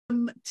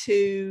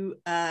to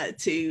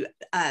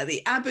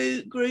the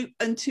ABOO group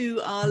and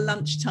to our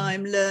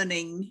lunchtime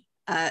learning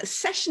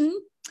session.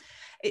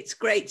 It's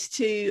great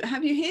to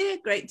have you here,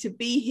 great to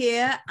be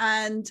here,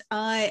 and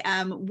I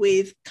am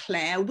with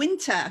Claire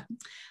Winter.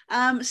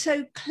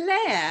 So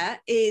Claire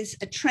is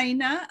a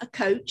trainer, a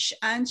coach,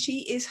 and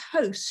she is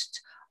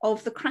host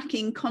of the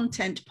Cracking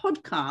Content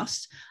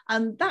podcast.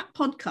 And that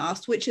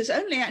podcast, which has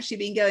only actually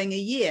been going a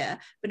year,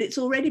 but it's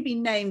already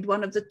been named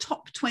one of the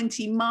top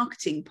 20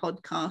 marketing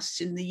podcasts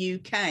in the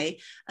UK.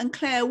 And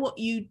Claire, what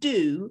you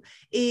do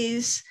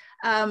is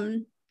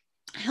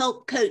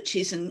help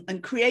coaches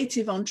and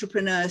creative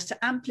entrepreneurs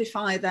to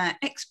amplify their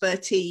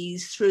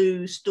expertise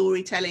through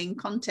storytelling,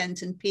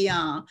 content and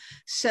PR,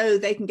 so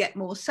they can get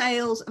more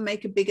sales and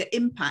make a bigger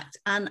impact.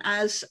 And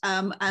as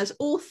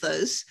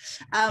authors,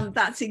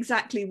 that's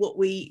exactly what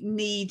we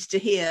need to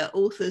hear.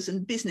 Authors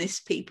and business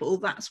people,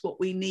 that's what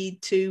we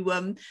need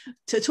to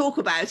talk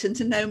about and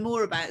to know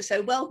more about.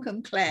 So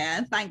welcome,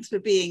 Claire. Thanks for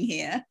being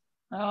here.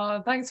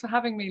 Oh, thanks for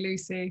having me,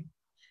 Lucy.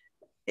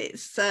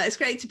 It's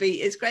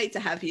great to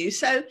have you.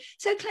 So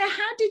Claire,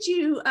 how did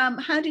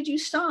you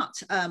start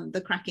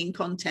the Cracking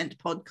Content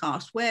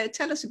podcast?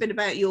 Tell us a bit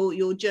about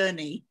your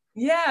journey.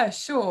 Yeah,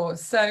 sure.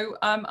 So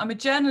I'm a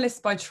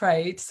journalist by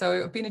trade.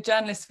 So I've been a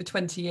journalist for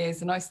 20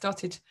 years, and I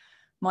started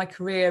my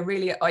career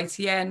really at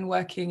ITN,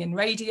 working in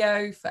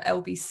radio for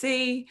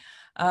LBC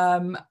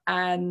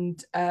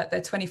and their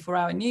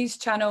 24-hour news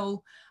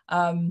channel.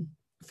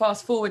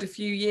 Fast forward a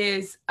few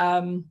years.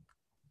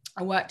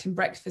 I worked in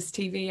breakfast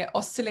TV at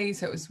Osterley,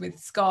 so it was with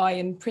Sky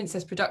and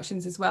Princess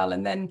Productions as well.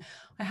 And then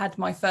I had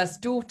my first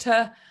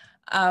daughter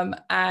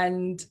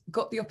and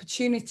got the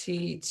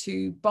opportunity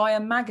to buy a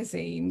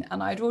magazine.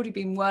 And I'd already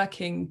been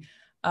working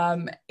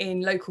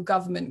in local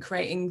government,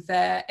 creating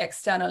their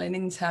external and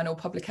internal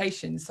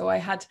publications. So I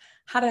had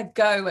a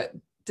go at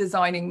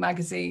designing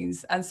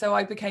magazines. And so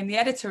I became the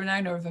editor and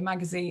owner of a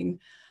magazine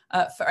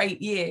for 8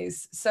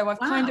 years. So I've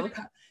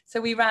So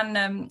we ran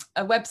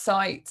a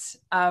website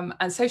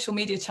and social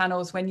media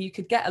channels when you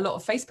could get a lot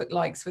of Facebook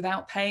likes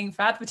without paying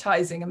for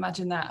advertising.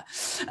 Imagine that.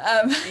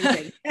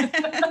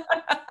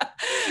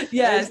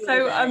 Yeah.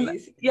 So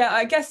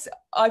I guess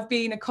I've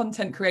been a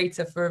content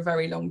creator for a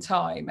very long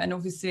time, and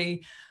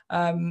obviously,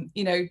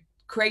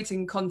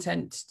 creating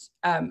content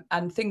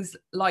and things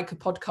like a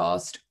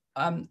podcast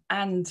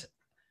and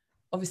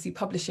obviously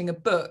publishing a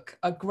book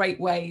are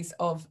great ways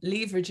of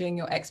leveraging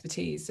your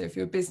expertise. So if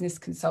you're a business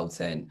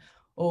consultant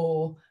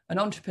or an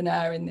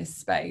entrepreneur in this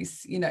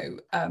space,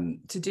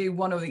 to do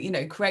one or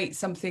the, create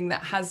something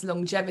that has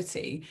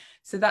longevity.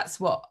 So that's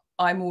what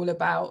I'm all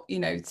about,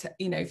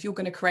 if you're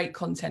going to create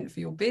content for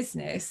your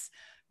business,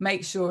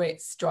 make sure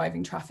it's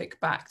driving traffic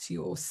back to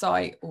your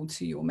site or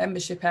to your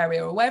membership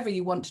area or wherever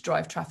you want to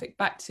drive traffic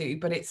back to,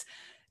 but it's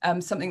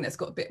something that's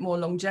got a bit more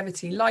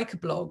longevity, like a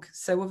blog.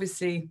 So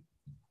obviously,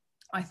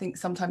 I think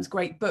sometimes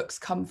great books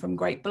come from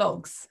great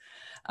blogs.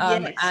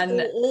 Yes,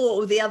 and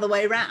or the other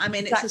way around. I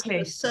mean, exactly.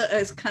 It's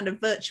a kind of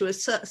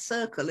virtuous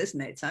circle,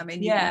 isn't it? I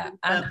mean,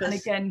 and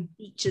again,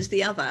 each is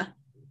the other.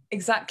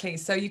 Exactly.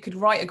 So you could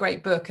write a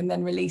great book and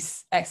then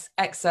release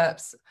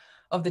excerpts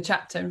of the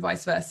chapter and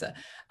vice versa.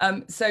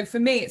 So for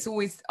me,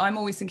 I'm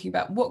always thinking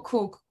about what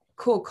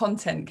core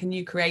content can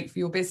you create for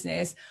your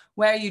business?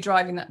 Where are you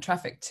driving that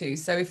traffic to?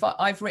 So if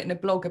I've written a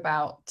blog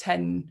about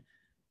 10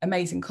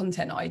 amazing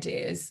content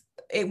ideas,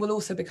 it will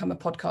also become a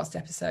podcast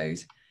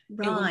episode. It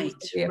will also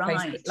be a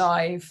Facebook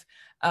Live.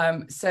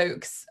 So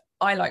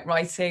I like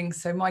writing,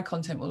 so my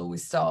content will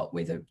always start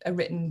with a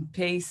written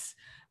piece,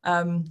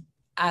 and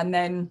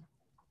then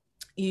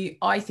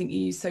I think you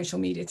use social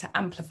media to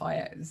amplify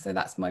it. So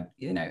that's my,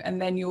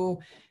 and then you're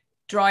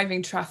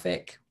driving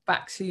traffic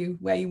back to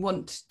where you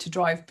want to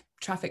drive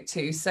traffic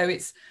to. So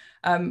it's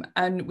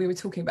and we were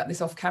talking about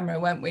this off camera,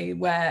 weren't we?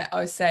 Where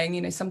I was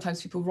saying,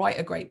 sometimes people write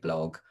a great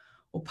blog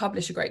or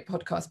publish a great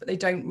podcast, but they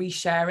don't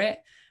reshare it.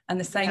 And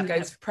the same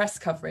goes for press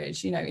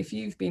coverage. If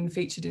you've been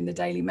featured in the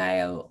Daily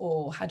Mail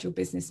or had your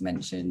business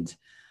mentioned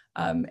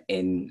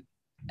in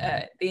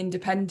the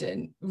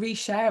Independent,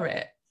 reshare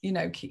it.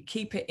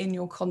 Keep it in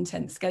your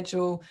content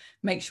schedule.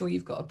 Make sure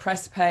you've got a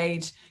press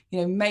page.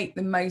 Make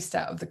the most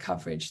out of the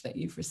coverage that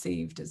you've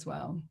received as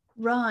well.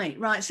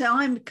 Right. So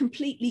I'm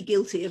completely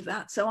guilty of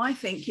that. So I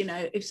think,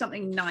 if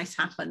something nice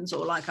happens,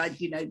 or like I,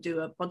 do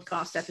a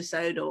podcast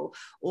episode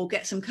or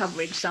get some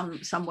coverage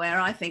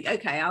somewhere, I think,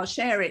 okay, I'll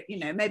share it,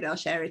 maybe I'll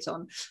share it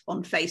on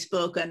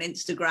Facebook and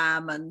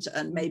Instagram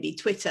and maybe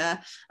Twitter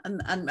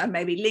and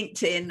maybe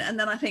LinkedIn. And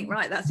then I think,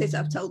 right, that's it.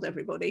 I've told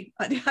everybody.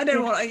 I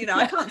don't want,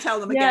 I can't tell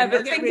them again. Yeah,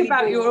 but think really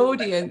about bored. Your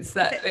audience,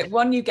 that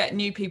one, you get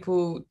new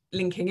people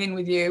linking in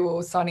with you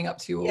or signing up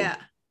to your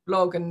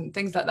blog and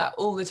things like that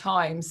all the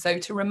time. So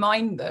to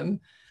remind them,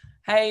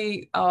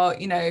 hey,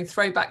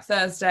 Throwback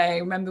Thursday,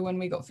 remember when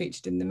we got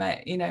featured in the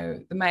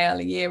Mail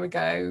a year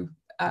ago?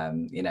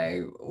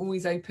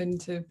 Always open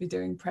to be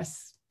doing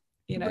press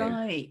you know,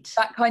 right,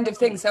 that kind of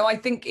thing. So I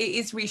think it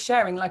is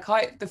resharing.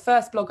 Like the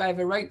first blog I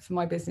ever wrote for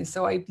my business,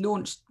 so I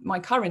launched my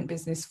current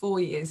business 4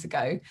 years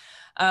ago,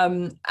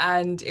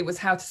 and it was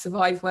how to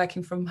survive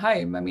working from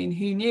home. I mean,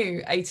 who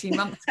knew 18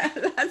 months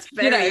that's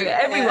very,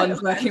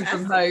 everyone's working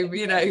from home,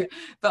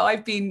 but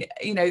I've been,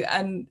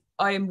 and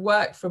I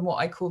work from what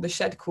I call the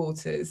shed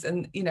quarters,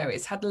 and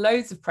it's had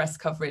loads of press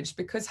coverage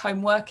because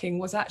home working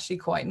was actually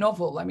quite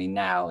novel. I mean,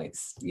 now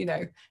it's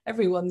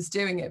everyone's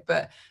doing it,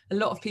 but a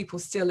lot of people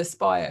still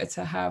aspire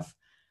to have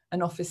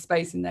an office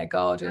space in their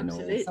garden.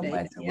 Absolutely. Or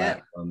somewhere to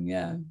work from.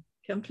 Yeah,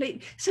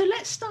 completely. So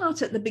let's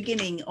start at the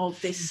beginning of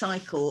this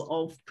cycle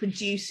of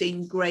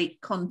producing great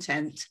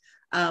content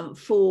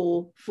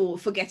for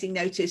getting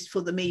noticed,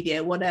 for the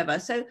media, whatever.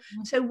 So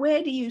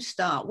where do you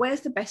start?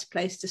 Where's the best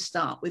place to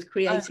start with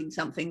creating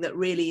something that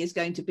really is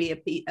going to be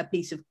a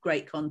piece of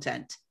great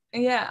content?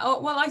 Yeah,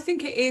 well, I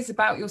think it is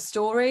about your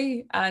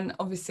story, and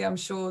obviously I'm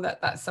sure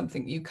that that's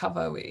something you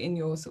cover in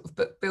your sort of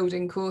book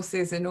building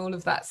courses and all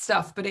of that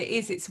stuff, but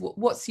it's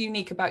what's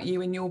unique about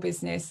you and your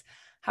business.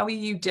 How are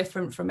you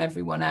different from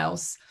everyone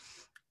else?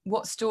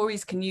 What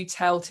stories can you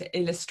tell to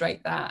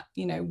illustrate that?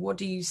 What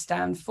do you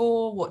stand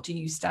for? What do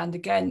you stand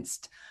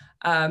against?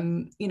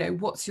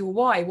 What's your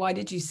why? Why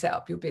did you set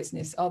up your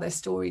business? Are there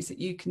stories that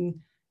you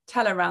can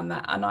tell around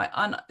that?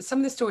 And some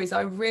of the stories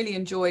I really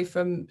enjoy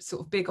from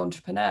sort of big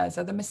entrepreneurs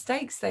are the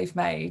mistakes they've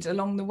made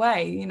along the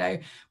way.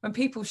 When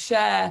people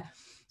share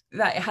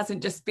that it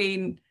hasn't just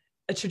been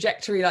a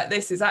trajectory like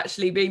this, is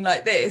actually being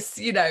like this,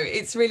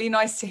 it's really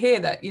nice to hear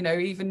that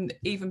even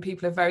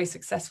people who are very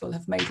successful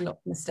have made a lot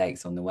of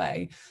mistakes on the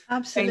way.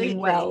 Absolutely.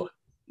 Well,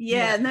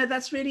 yeah, no,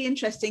 that's really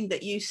interesting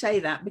that you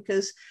say that,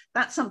 because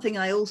that's something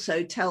I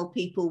also tell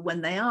people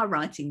when they are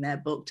writing their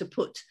book, to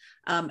put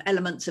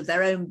elements of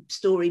their own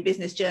story,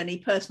 business journey,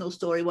 personal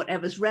story,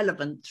 whatever's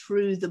relevant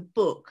through the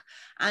book,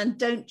 and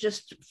don't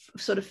just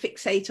sort of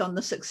fixate on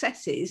the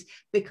successes,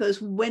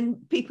 because when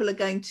people are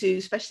going to,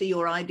 especially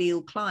your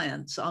ideal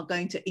clients, are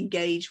going to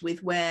engage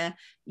with where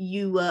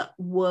you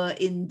were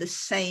in the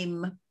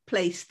same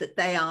place that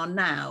they are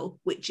now,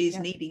 which is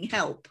needing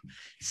help.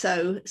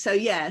 So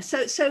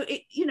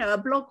it, a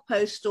blog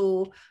post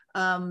or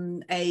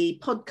a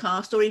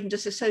podcast or even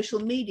just a social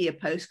media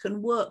post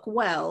can work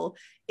well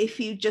if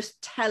you just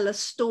tell a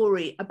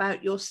story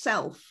about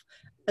yourself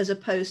as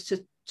opposed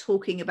to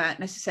talking about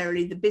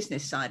necessarily the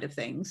business side of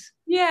things.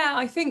 Yeah,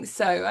 I think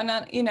so. And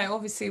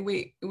obviously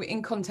we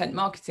in content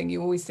marketing,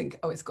 you always think,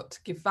 oh, it's got to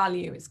give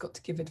value, it's got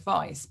to give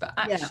advice, but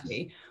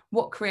actually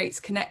what creates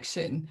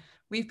connection?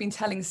 We've been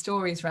telling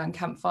stories around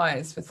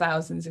campfires for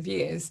thousands of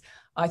years.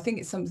 I think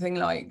it's something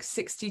like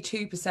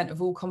 62%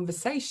 of all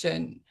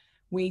conversation,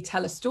 we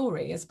tell a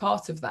story as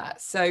part of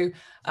that. So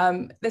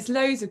there's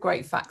loads of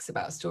great facts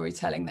about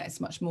storytelling, that it's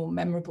much more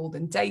memorable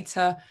than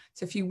data.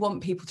 So if you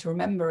want people to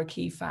remember a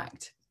key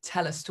fact,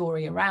 tell a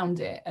story around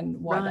it and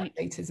why that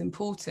data is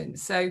important.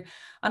 So,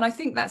 and I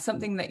think that's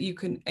something that you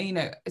can,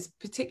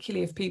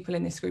 particularly if people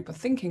in this group are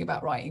thinking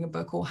about writing a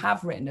book or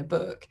have written a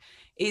book,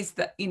 is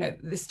that,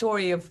 the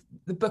story of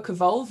the book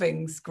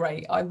evolving is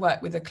great. I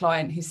work with a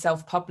client who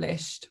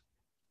self-published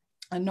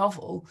a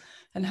novel,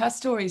 and her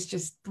story is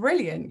just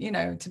brilliant,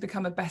 to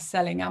become a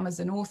best-selling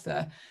Amazon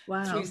author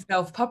through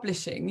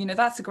self-publishing.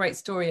 That's a great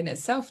story in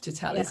itself to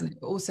tell, isn't it?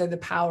 But also the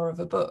power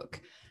of a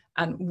book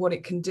and what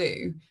it can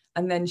do.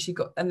 And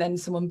then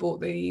someone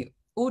bought the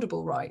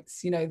Audible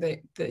rights,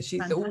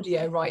 the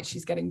audio rights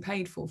she's getting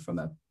paid for from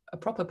a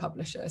proper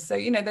publisher. So,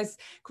 there's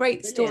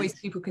great stories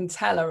people can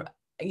tell,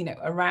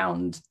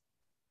 around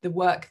the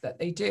work that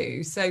they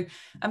do. So,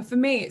 and for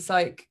me, it's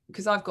like,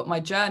 because I've got my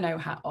journo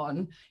hat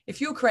on,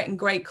 if you're creating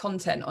great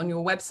content on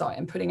your website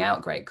and putting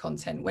out great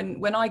content,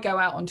 when I go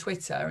out on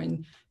Twitter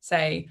and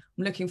say,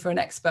 I'm looking for an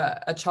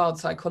expert, a child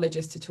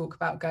psychologist to talk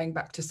about going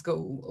back to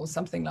school or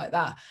something like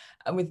that,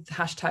 with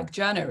hashtag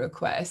journo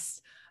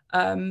requests,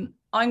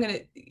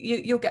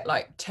 you'll get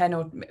like 10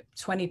 or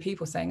 20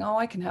 people saying, oh,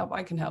 I can help.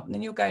 And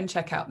then you'll go and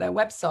check out their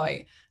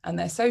website and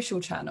their social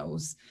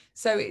channels.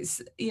 So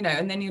it's,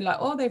 and then you're like,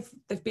 oh,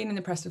 they've been in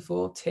the press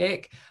before,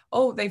 tick.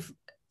 Oh, they've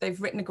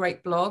written a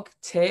great blog,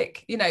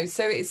 tick.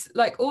 So it's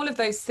like all of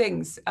those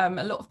things. A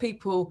lot of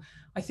people,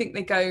 I think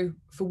they go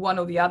for one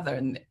or the other.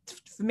 And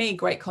for me,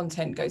 great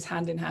content goes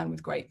hand in hand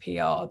with great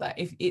PR, that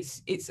if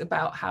it's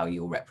about how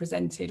you're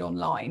represented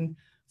online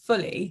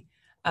fully.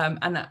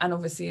 And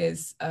obviously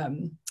as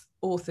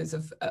authors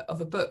of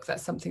a book,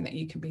 that's something that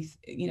you can be,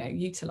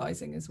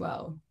 utilizing as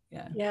well.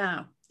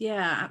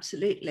 Yeah,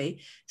 absolutely.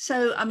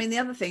 So, I mean, the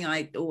other thing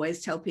I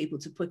always tell people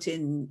to put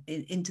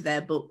into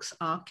their books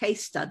are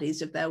case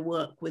studies of their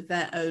work with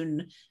their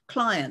own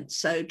clients.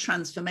 So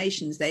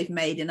transformations they've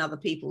made in other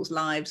people's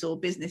lives or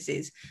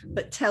businesses,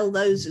 but tell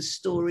those as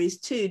stories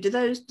too. Do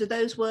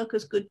those work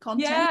as good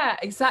content? Yeah,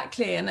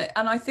 exactly. And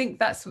I think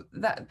that's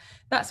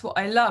what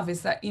I love,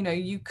 is that,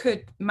 you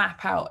could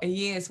map out a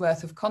year's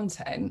worth of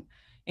content,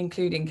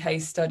 including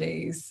case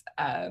studies,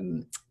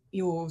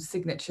 your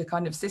signature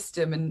kind of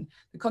system, and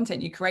the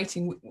content you're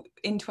creating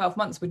in 12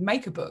 months would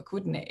make a book,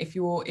 wouldn't it? If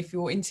you're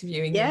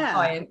interviewing your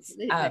clients,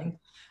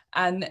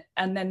 and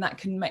then that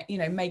can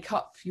make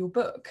up your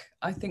book.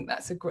 I think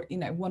that's a great,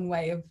 one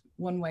way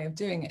of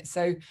doing it.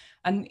 So,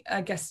 and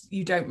I guess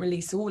you don't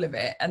release all of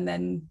it, and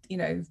then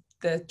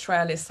the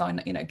trail is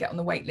get on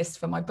the wait list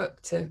for my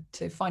book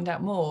to find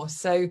out more.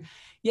 So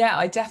yeah,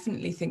 I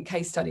definitely think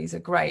case studies are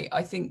great.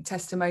 I think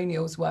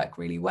testimonials work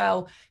really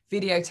well.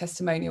 Video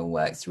testimonial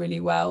works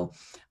really well.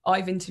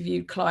 I've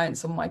interviewed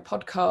clients on my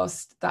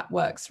podcast. That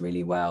works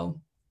really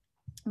well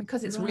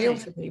because it's real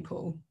to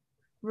people.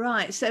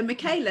 Right. So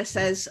Michaela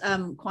says,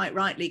 quite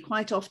rightly,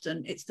 quite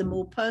often it's the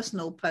more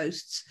personal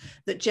posts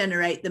that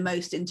generate the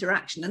most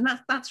interaction. And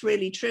that's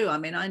really true. I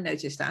mean, I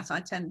noticed that. I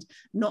tend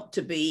not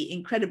to be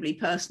incredibly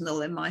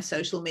personal in my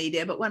social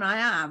media, but when I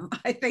am,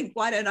 I think,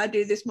 why don't I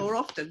do this more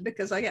often?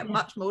 Because I get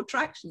much more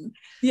traction.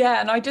 Yeah.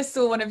 And I just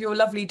saw one of your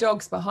lovely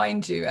dogs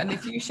behind you. And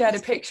if you shared a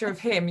picture of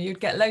him, you'd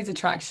get loads of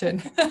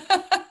traction.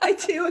 I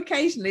do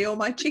occasionally, or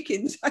my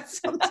chickens, I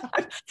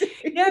sometimes do.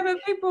 Yeah, but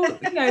people,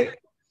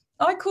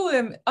 I call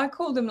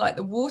them like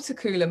the water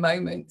cooler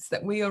moments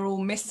that we are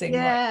all missing right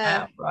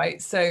now, right?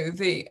 So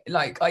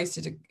I used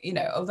to do,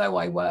 although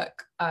I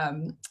work,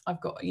 I've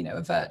got,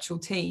 a virtual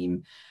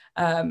team,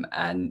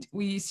 and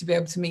we used to be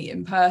able to meet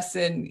in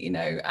person.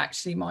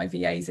 Actually my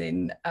VA's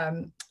in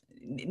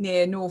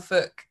near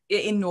Norfolk,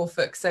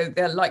 so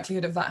the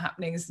likelihood of that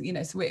happening is,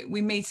 so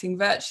we're meeting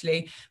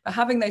virtually, but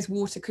having those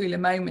water cooler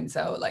moments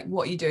are like,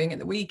 what are you doing at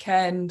the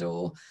weekend,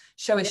 or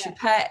show us your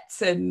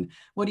pets, and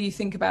what do you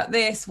think about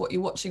this, what you're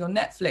watching on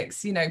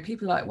Netflix.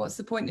 People are like, what's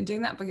the point in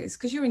doing that? But it's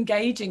because you're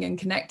engaging and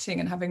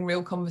connecting and having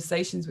real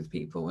conversations with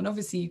people. And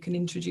obviously you can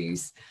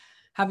introduce,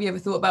 have you ever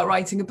thought about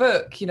writing a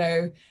book,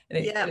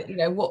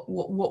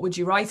 what would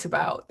you write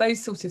about?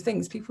 Those sorts of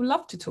things people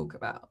love to talk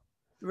about.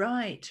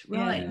 Right.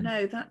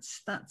 No,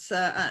 that's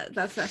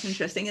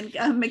interesting.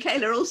 And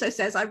Michaela also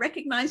says, I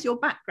recognize your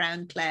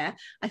background, Claire.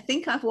 I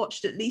think I've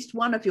watched at least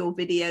one of your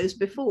videos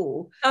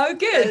before. Oh,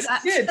 good. So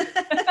good.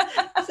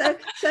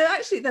 so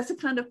actually that's a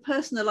kind of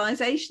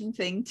personalization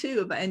thing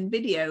too, but in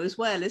video as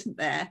well, isn't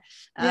there?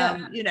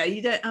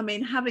 You don't, I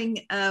mean,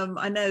 having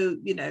I know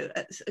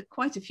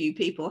quite a few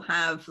people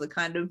have the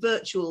kind of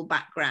virtual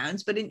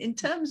backgrounds, but in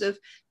terms of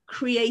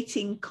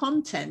creating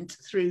content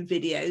through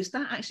videos,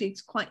 that actually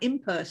is quite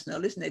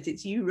impersonal, isn't it?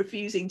 It's you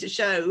refusing to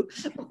show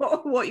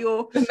what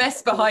you're, the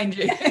mess behind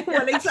you.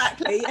 Well,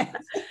 exactly. Yes.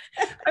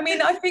 I mean,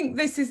 I think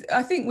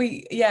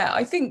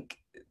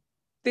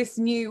this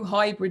new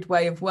hybrid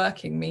way of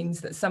working means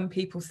that some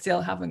people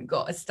still haven't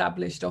got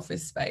established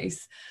office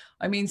space.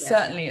 I mean,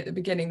 certainly at the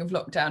beginning of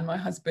lockdown, my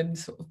husband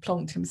sort of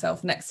plonked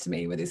himself next to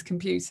me with his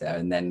computer,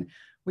 and then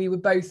we were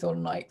both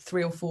on like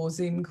 3 or 4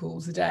 Zoom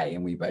calls a day,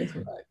 and we both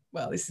were like,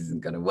 well, this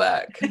isn't going to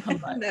work. I'm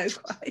like, no,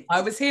 quite.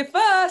 I was here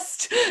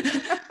first.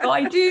 But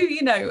I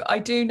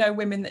do know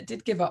women that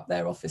did give up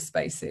their office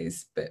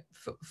spaces, but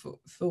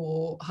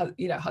for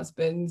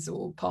husbands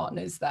or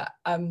partners that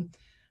that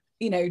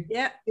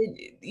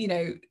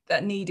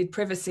needed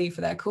privacy for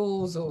their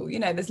calls, or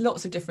there's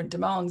lots of different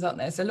demands, aren't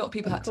there? So a lot of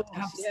people had to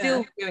have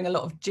still doing a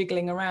lot of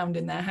jiggling around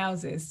in their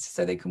houses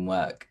so they can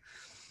work.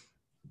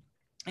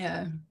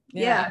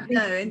 No,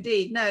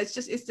 indeed. No, it's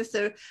just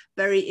a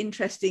very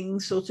interesting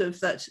sort of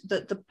that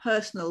the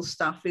personal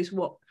stuff is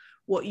what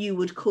you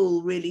would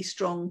call really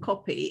strong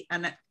copy,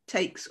 and it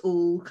takes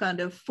all kind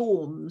of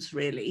forms,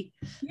 really.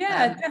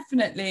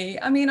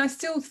 Definitely. I mean, I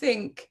still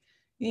think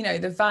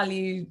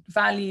the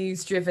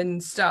values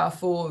driven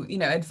stuff, or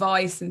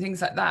advice and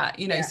things like that,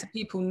 so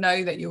people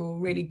know that you're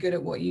really good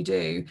at what you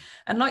do.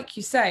 And like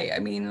you say, I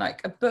mean, like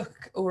a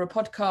book or a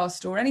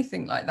podcast or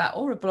anything like that,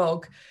 or a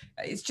blog,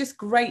 it's just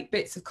great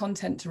bits of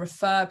content to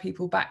refer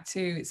people back to.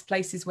 It's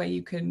places where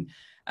you can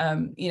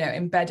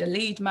embed a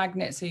lead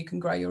magnet so you can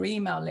grow your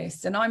email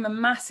list. And I'm a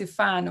massive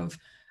fan of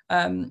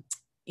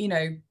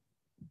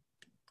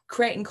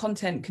creating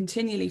content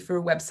continually for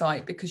a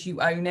website, because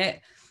you own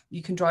it.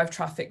 You can drive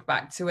traffic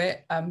back to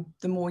it.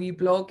 The more you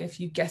blog, if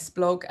you guest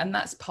blog, and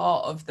that's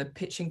part of the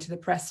pitching to the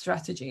press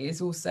strategy, is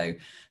also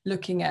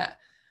looking at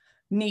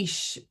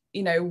niche,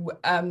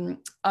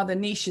 other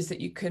niches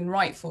that you can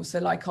write for. So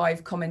like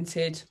I've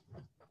commented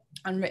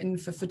and written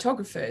for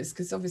photographers,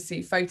 because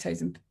obviously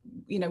photos, and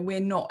we're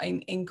not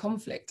in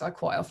conflict. I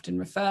quite often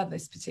refer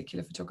this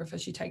particular photographer.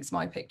 She takes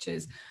my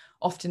pictures.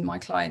 Often my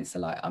clients are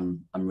like,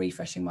 I'm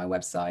refreshing my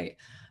website.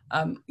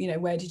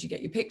 Where did you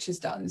get your pictures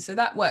done? So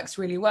that works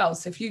really well.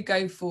 So if you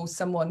go for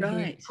someone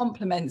who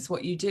complements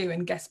what you do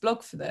and guest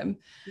blog for them,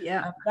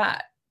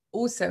 that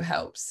also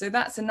helps. So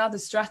that's another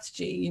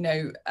strategy.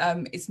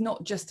 It's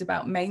not just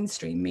about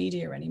mainstream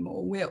media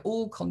anymore. We're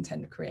all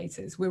content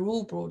creators. We're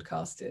all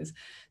broadcasters.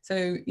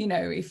 So,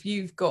 if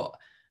you've got,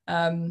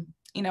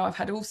 I've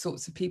had all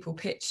sorts of people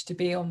pitch to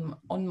be on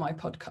my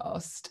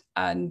podcast,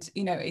 and,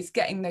 it's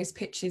getting those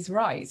pitches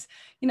right.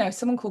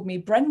 Someone called me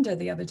Brenda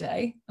the other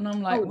day, and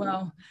I'm like,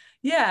 well,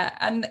 yeah,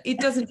 and it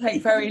doesn't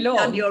take very long.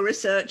 Done your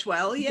research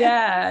well,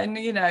 and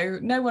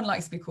no one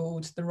likes to be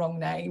called the wrong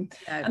name.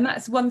 And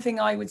that's one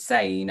thing I would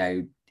say,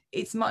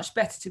 it's much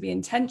better to be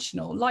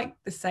intentional, like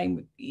the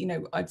same, you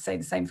know, I'd say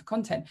the same for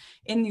content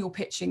in your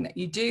pitching that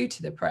you do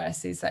to the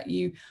press, is that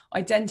you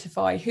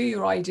identify who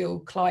your ideal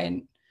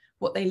client,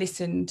 what they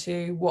listen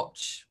to,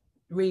 watch,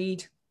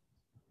 read.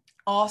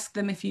 Ask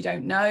them if you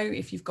don't know,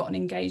 if you've got an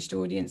engaged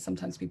audience.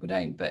 Sometimes people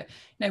don't, but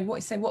you know,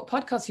 what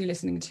podcasts are you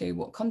listening to,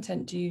 what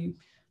content do you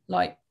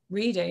like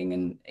reading,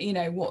 and you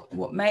know,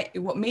 what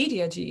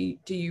media do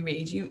you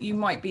read. You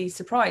might be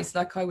surprised.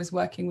 Like, I was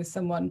working with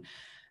someone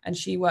and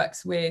she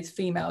works with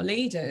female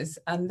leaders,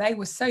 and they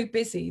were so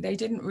busy they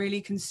didn't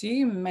really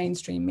consume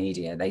mainstream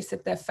media. They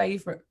said their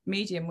favorite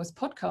medium was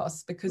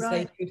podcasts, because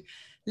they could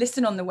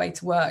listen on the way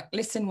to work,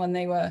 listen when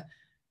they were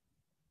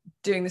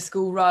doing the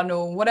school run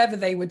or whatever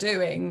they were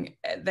doing,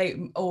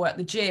 or at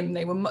the gym.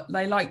 They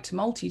liked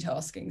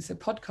multitasking. So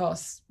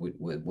podcasts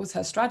was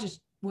her strategy,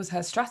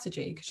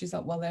 because she's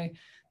like, well,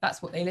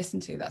 that's what they listen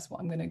to, that's what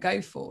I'm going to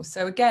go for.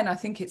 So again, I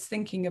think it's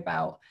thinking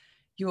about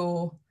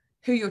who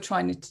you're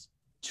trying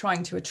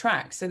to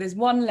attract. So there's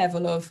one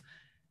level of,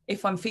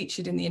 if I'm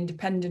featured in the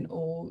Independent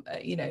or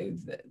you know,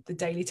 the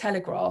Daily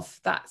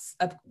Telegraph,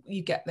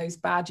 you get those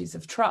badges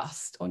of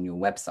trust on your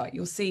website.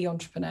 You'll see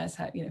entrepreneurs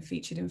have, you know,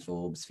 featured in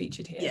Forbes,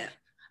 featured here.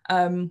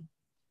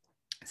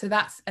 So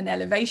that's an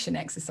elevation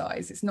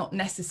exercise. It's not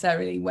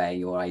necessarily where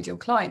your ideal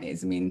client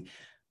is. I mean,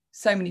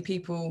 so many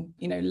people,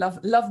 you know,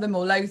 love them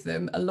or loathe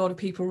them. A lot of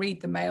people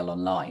read the Mail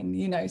online,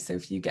 you know, so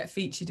if you get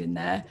featured in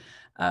there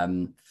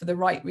for the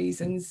right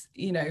reasons,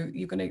 you know,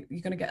 you're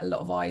gonna get a lot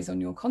of eyes on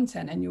your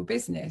content and your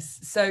business.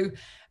 So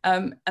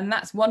and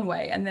that's one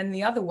way. And then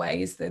the other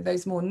way is that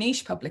those more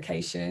niche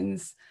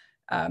publications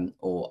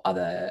or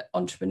other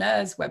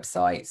entrepreneurs'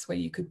 websites where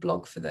you could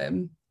blog for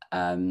them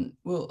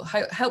will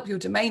help your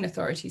domain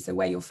authority, so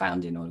where you're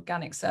found in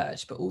organic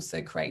search, but also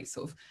create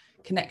sort of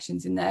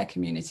connections in their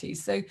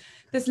communities. So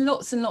there's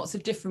lots and lots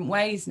of different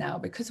ways now,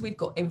 because we've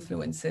got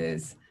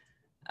influencers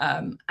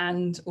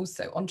and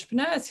also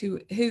entrepreneurs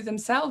who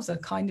themselves are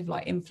kind of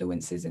like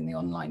influencers in the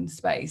online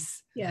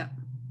space. Yeah,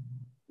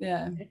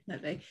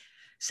 definitely.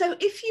 So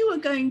if you were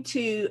going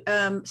to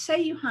say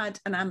you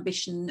had an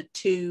ambition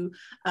to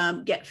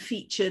get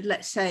featured,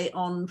 let's say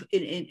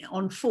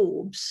on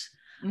Forbes,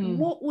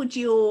 what would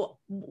your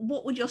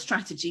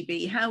strategy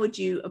be? How would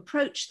you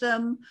approach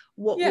them?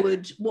 What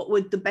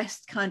would the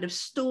best kind of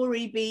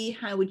story be?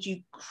 How would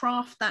you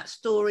craft that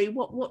story?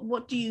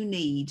 What do you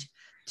need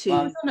to?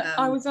 Well,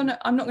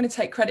 I'm not going to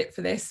take credit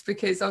for this,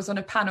 because I was on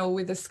a panel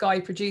with a Sky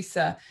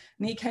producer,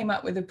 and he came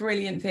up with a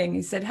brilliant thing.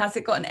 He said, "Has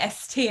it got an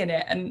ST in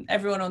it?" And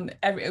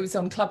it was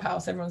on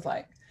Clubhouse. Everyone's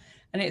like,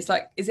 and it's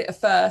like, is it a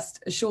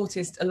first, a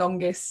shortest, a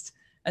longest,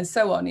 and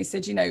so on. He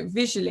said, you know,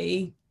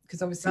 visually,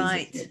 because obviously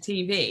it's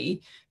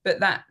TV, but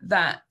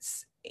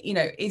that's, you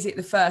know, is it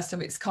the first of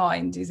its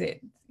kind? Is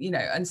it, you know,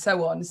 and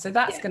so on. So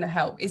that's going to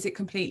help. Is it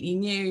completely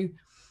new?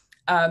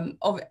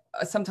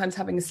 Sometimes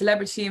having a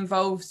celebrity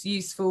involved is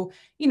useful.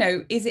 You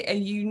know, is it a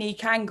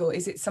unique angle?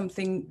 Is it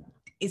something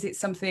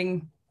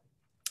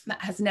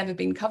that has never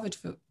been covered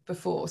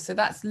before? So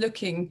that's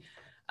looking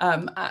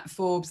at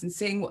Forbes and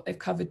seeing what they've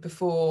covered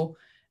before,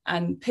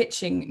 and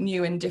pitching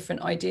new and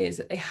different ideas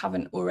that they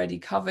haven't already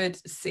covered.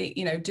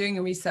 You know, doing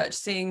a research,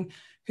 seeing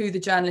who the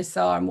journalists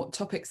are and what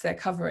topics they're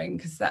covering,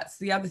 because that's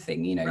the other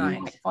thing. You know, you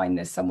might find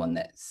there's someone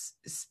that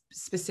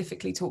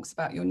specifically talks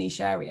about your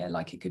niche area,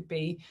 like it could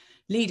be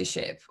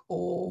leadership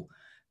or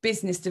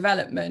business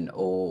development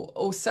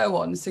or so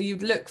on. So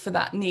you'd look for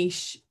that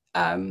niche,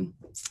 the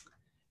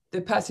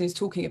person who's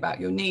talking about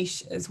your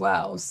niche as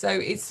well. So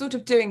it's sort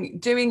of doing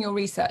your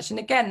research. And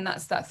again,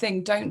 that's that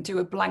thing. Don't do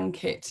a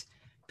blanket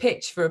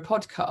pitch for a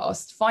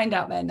podcast. Find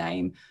out their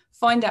name,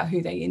 find out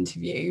who they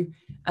interview,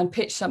 and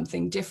pitch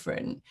something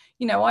different.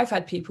 You know, I've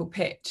had people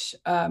pitch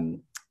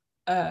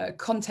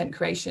content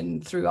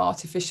creation through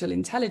artificial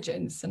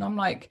intelligence, and I'm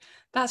like,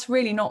 that's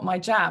really not my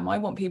jam. I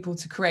want people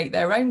to create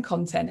their own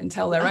content and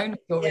tell their own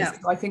stories.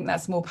 So I think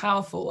that's more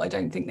powerful. I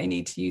don't think they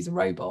need to use a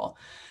robot.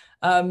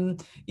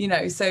 You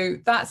know, so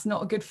that's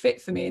not a good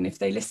fit for me. And if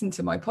they listened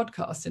to my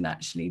podcast and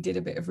actually did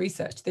a bit of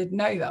research, they'd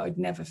know that I'd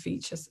never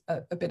feature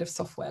a bit of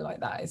software like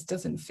that. It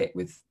doesn't fit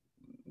with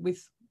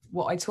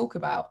what I talk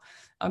about.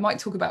 I might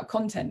talk about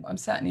content, but I'm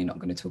certainly not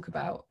going to talk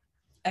about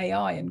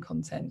AI and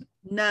content.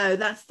 No,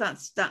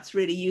 that's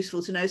really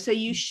useful to know. So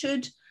you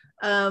should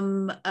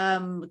kind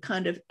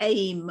of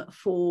aim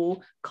for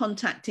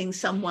contacting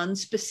someone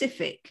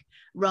specific,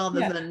 rather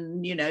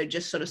than, you know,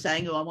 just sort of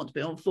saying, oh, I want to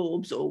be on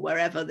Forbes or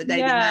wherever, the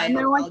Daily Mail.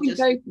 No, I think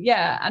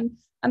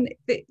and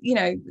you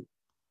know,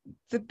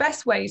 the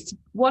best way is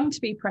to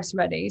be press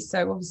ready.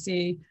 So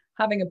obviously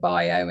having a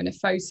bio and a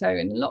photo,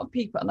 and a lot of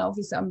people, and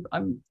obviously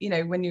I'm you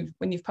know, when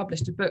you've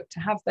published a book, to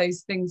have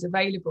those things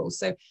available.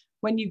 So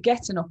when you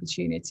get an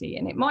opportunity,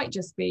 and it might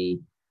just be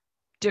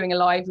doing a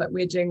live like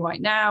we're doing right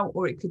now,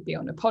 or it could be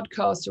on a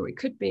podcast, or it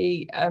could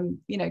be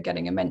you know,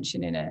 getting a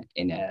mention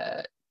in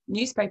a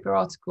newspaper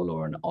article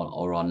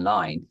or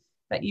online,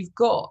 that you've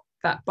got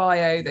that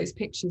bio, those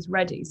pictures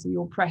ready, so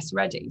you're press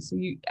ready. So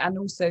you, and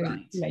also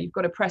you know, you've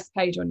got a press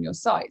page on your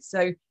site.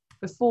 So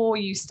before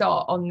you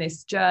start on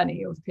this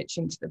journey of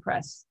pitching to the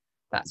press,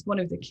 that's one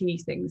of the key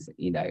things,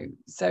 you know,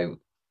 so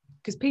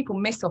because people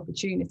miss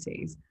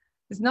opportunities.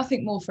 There's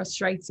nothing more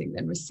frustrating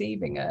than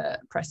receiving a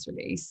press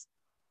release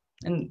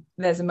and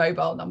there's a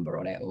mobile number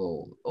on it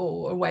or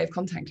a way of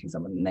contacting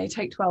someone, and they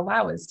take 12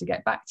 hours to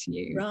get back to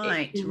you.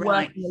 Right, if you're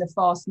right. working in a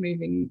fast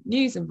moving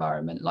news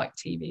environment like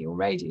TV or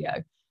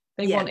radio,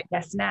 they want it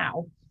yes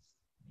now,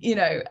 you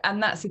know,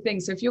 and that's the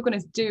thing. So if you're going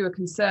to do a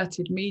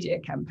concerted media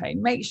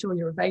campaign, make sure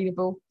you're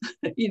available.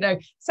 You know,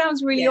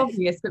 sounds really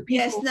obvious, but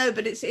people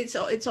but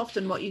it's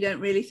often what you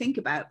don't really think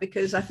about,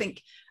 because I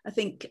think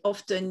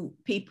often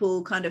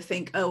people kind of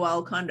think, oh,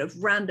 I'll kind of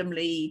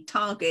randomly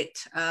target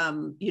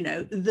you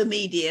know, the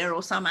media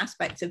or some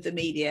aspect of the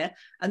media,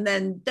 and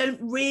then don't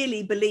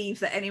really believe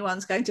that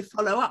anyone's going to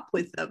follow up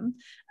with them,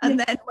 and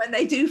then when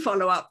they do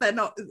follow up, they're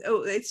not,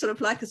 it's sort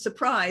of like a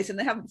surprise and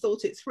they haven't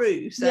thought it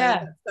through. So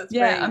that's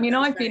I mean,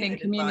 I've been in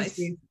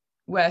communities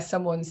where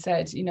someone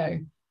said, you know,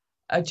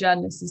 a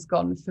journalist has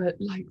gone,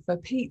 for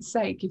Pete's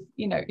sake, if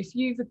you know,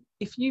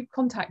 if you've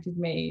contacted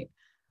me,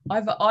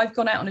 I've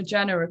gone out on a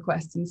journal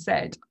request and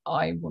said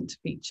I want to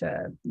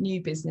feature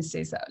new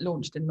businesses that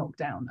launched in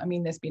lockdown. I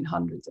mean, there's been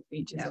hundreds of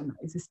features on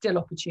those. There's still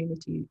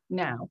opportunity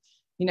now.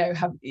 You know,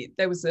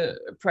 there was a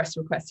press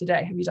request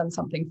today. Have you done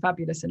something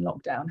fabulous in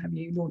lockdown? Have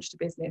you launched a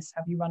business?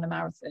 Have you run a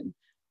marathon?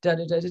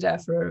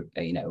 For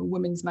you know, a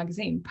women's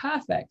magazine.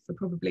 Perfect for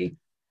probably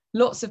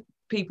lots of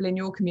people in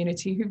your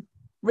community who've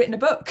written a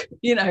book.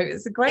 You know,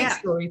 it's a great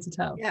story to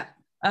tell.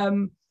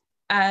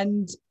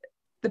 And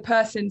the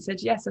person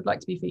said, yes, I'd like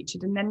to be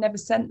featured, and then never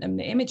sent them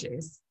the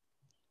images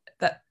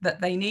that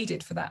they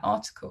needed for that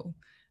article.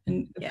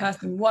 And the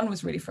person, one,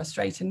 was really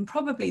frustrated, and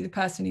probably the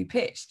person who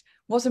pitched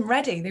wasn't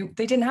ready.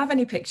 They didn't have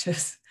any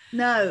pictures.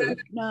 No.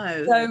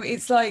 So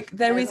it's like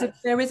there is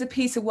a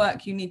piece of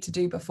work you need to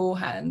do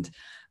beforehand.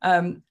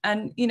 And,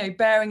 you know,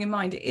 bearing in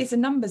mind, it is a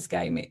numbers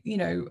game.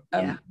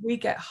 We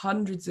get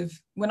hundreds of,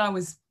 when I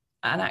was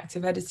an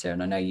active editor,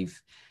 and I know you've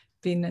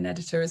been an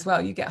editor as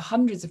well, you get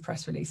hundreds of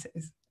press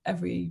releases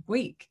every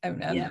week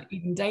and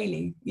even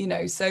daily, you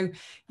know, so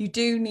you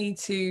do need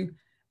to,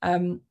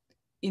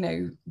 you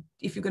know,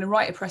 if you're going to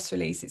write a press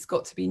release, it's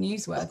got to be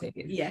newsworthy.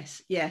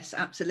 Yes,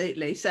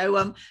 absolutely.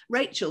 So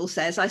Rachel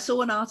says, I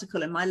saw an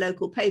article in my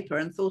local paper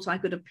and thought I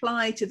could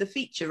apply to the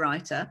feature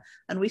writer,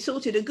 and we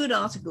sorted a good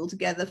article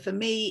together. For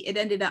me, it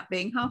ended up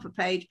being half a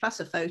page plus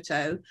a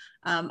photo,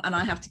 and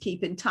I have to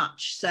keep in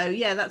touch. So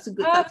that's a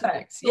good,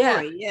 perfect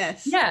story.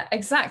 Yeah,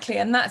 exactly.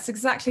 And that's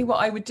exactly what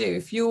I would do.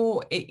 If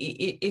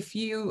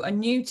you are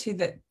new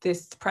to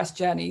this press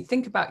journey,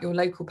 think about your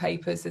local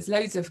papers. There's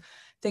loads of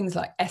things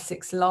like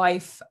Essex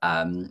Life,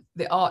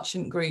 the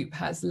Archant Group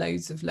has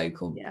loads of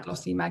local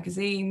glossy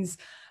magazines.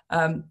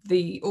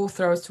 The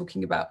author I was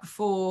talking about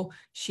before,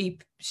 she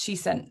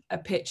sent a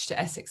pitch to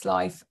Essex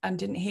Life and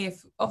didn't hear,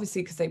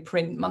 obviously because they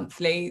print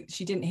monthly,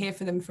 she didn't hear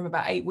from them from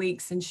about 8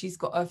 weeks, and she's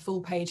got a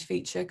full page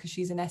feature because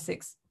she's an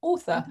Essex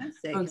author.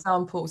 Fantastic. For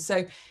example.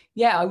 So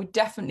I would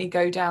definitely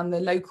go down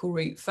the local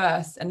route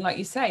first, and like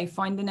you say,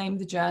 find the name of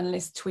the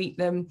journalist, tweet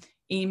them,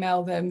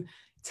 email them,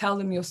 tell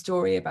them your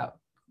story about,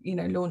 you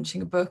know,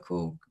 launching a book,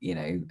 or, you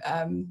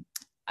know,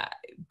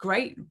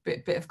 great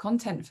bit of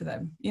content for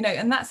them, you know.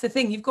 And that's the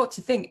thing, you've got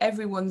to think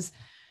everyone's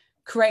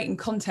creating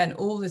content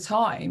all the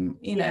time,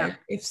 you know.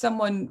 If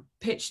someone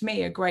pitched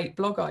me a great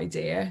blog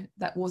idea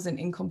that wasn't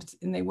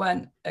incompetent and they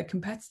weren't a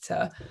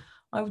competitor,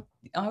 I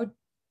would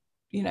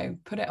you know,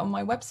 put it on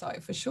my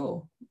website for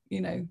sure,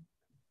 you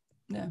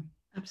know.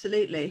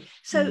 Absolutely.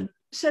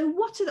 So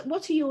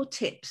what are your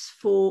tips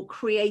for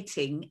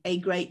creating a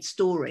great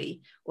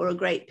story or a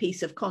great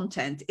piece of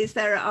content?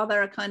 Are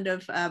there a kind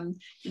of,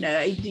 you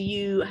know, do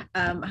you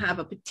have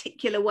a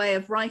particular way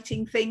of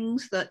writing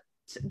things that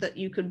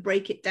you can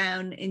break it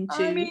down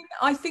into? I mean,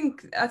 I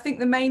think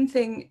the main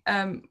thing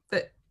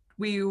that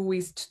we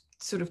always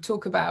sort of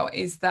talk about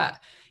is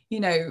that, you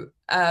know,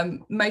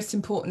 most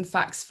important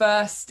facts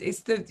first.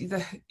 Is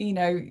the you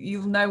know,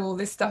 you'll know all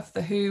this stuff,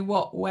 the who,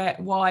 what, where,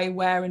 why,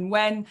 where, and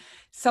when.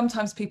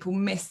 Sometimes people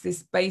miss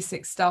this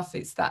basic stuff.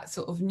 It's that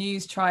sort of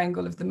news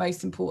triangle of the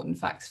most important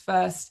facts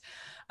first.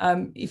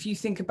 If you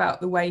think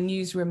about the way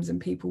newsrooms and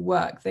people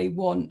work, they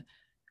want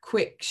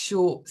quick,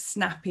 short,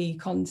 snappy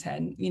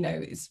content. You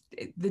know,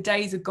 the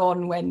days are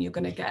gone when you're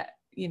going to get,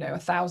 you know,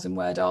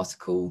 1,000-word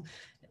article.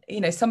 You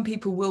know, some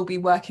people will be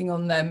working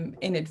on them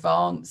in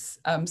advance.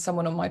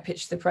 Someone on my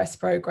Pitch the Press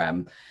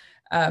program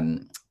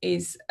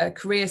is a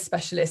career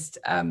specialist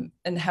and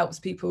helps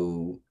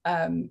people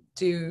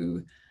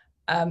do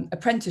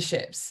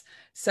apprenticeships.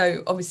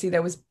 So obviously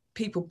there was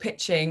people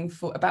pitching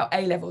for about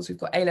A-levels. We've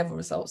got A-level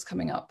results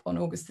coming up on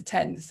August the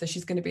 10th. So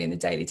she's going to be in the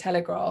Daily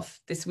Telegraph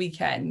this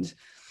weekend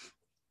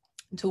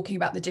talking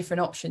about the different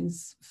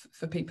options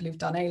for people who've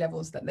done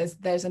A-levels, that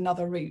there's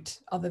another route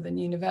other than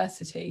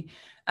university.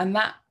 And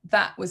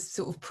that was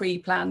sort of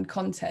pre-planned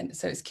content.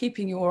 So it's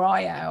keeping your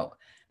eye out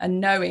and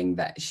knowing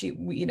that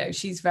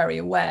she's very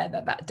aware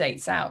that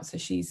date's out. So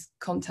she's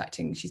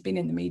been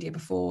in the media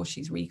before,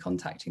 she's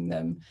recontacting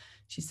them.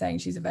 She's saying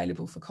she's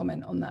available for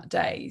comment on that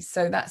day.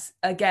 So that's,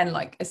 again,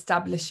 like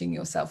establishing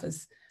yourself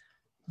as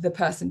the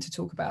person to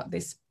talk about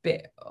this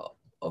bit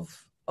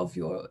of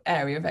your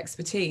area of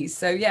expertise.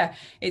 So yeah,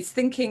 it's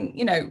thinking,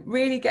 you know,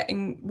 really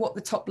getting what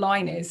the top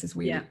line is, as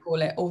we would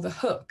call it, or the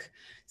hook.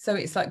 So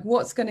it's like,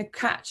 what's going to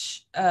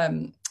catch,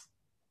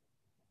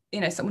 you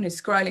know, someone who's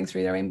scrolling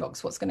through their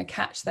inbox, what's going to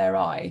catch their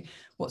eye,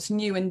 what's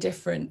new and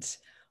different?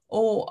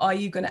 Or are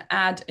you going to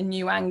add a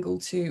new angle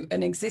to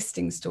an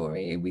existing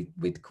story?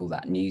 We'd call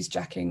that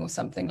newsjacking or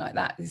something like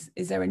that.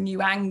 Is there a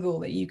new angle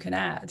that you can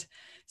add?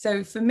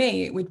 So for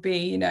me, it would be,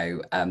 you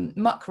know,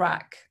 Muck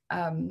Rack.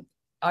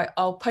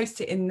 I'll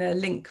post it in the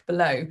link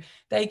below.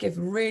 They give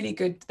really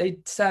good, they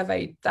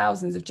surveyed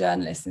thousands of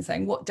journalists and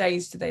saying, what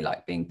days do they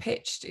like being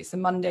pitched? It's a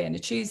Monday and a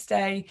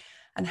Tuesday.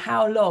 And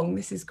how long?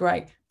 This is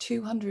great.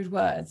 200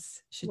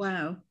 words.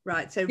 Wow.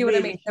 Right. So see really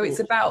what I mean? So it's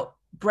about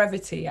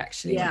brevity,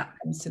 actually, when it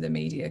comes to the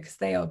media, because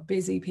they are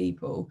busy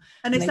people.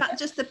 And is that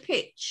just the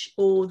pitch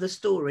or the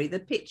story? The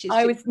pitch is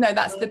no,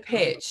 that's the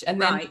pitch.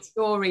 And then the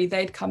story,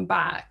 they'd come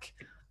back.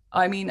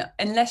 I mean,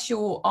 unless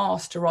you're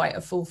asked to write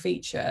a full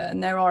feature,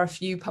 and there are a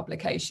few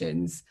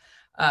publications,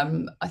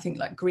 I think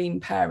like Green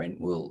Parent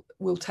will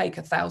take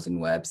 1,000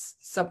 words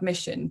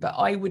submission, but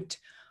I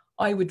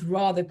would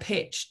rather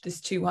pitch this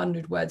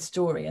 200 word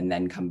story and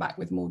then come back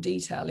with more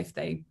detail if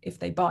they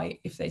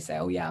bite, if they say,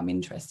 oh yeah, I'm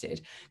interested,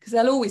 because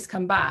they'll always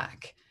come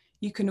back.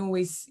 You can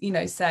always, you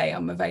know, say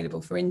I'm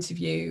available for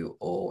interview,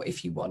 or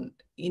if you want,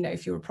 you know,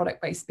 if you're a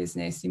product-based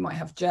business, you might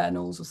have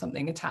journals or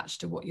something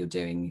attached to what you're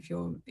doing. If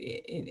you're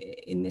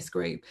in this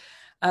group,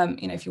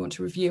 you know, if you want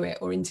to review it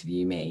or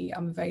interview me,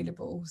 I'm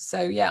available.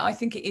 So yeah, I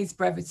think it is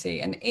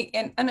brevity, and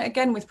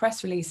again with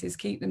press releases,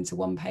 keep them to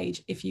 1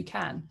 page if you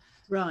can.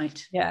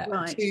 Right. Yeah.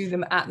 Right. 2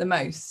 them at the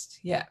most.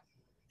 Yeah.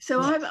 So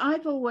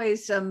I've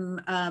always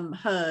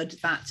heard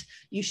that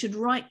you should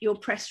write your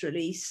press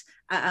release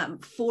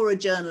for a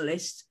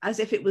journalist as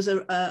if it was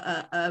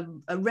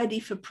a ready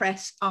for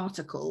press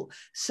article.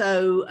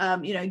 So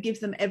you know, give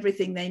them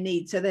everything they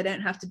need so they don't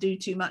have to do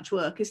too much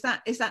work. Is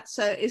that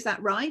so? Is that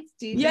right?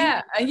 Do you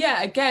think?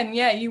 Yeah. Again,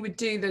 yeah, you would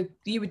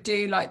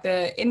do like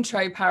the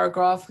intro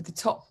paragraph with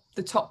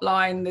the top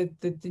line,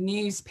 the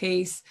news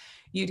piece.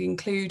 You'd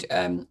include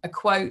a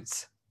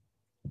quote,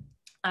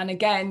 and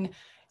again,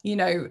 you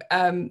know,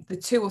 the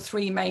 2 or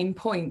 3 main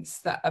points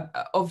that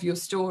of your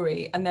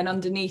story, and then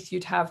underneath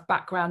you'd have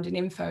background and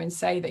info and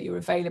say that you're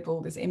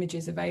available, there's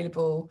images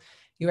available,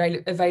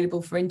 you're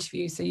available for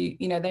interviews. So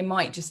you know, they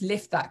might just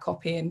lift that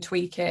copy and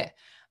tweak it,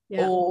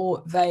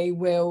 or they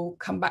will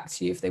come back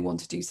to you if they want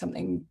to do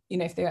something, you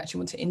know, if they actually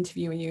want to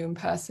interview you in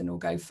person or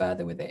go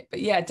further with it. But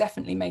yeah,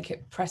 definitely make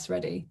it press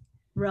ready.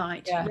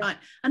 Right.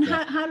 And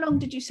how long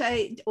did you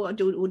say, or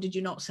did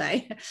you not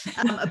say,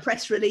 a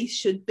press release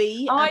should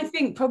be? I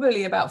think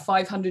probably about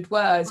 500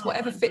 words,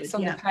 whatever fits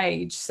on the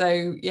page.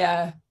 So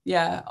yeah,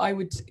 I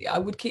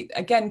would keep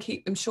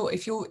them short.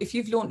 If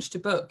you've launched a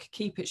book,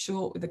 keep it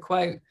short with a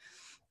quote,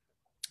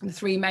 the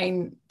 3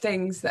 main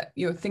things that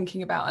you're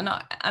thinking about,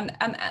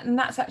 and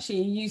that's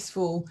actually a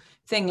useful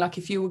thing. Like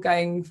if you were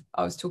going,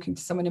 I was talking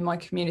to someone in my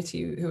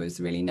community who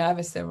was really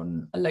nervous. They're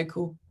on a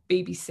local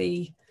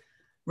BBC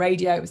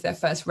radio, it was their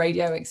first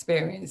radio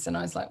experience, and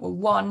I was like, well,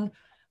 1,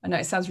 I know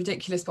it sounds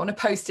ridiculous, but on a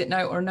post-it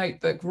note or a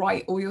notebook,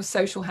 write all your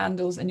social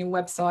handles and your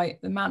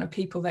website, the amount of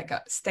people that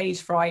got stage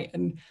fright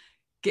and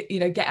get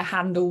a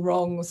handle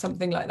wrong or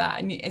something like that.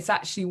 And it's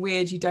actually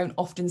weird, you don't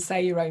often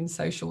say your own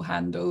social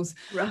handles,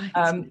 right?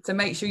 So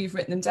make sure you've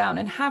written them down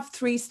and have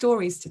 3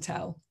 stories to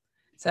tell.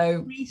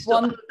 So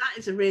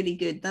that's a really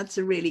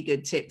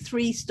good tip.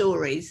 3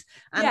 stories,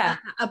 and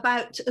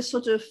about a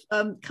sort of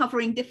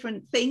covering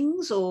different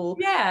things, or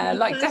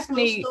like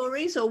definitely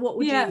stories, or what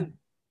would you?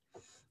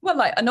 Well,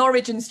 like an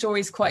origin story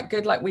is quite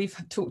good. Like we've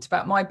talked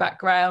about my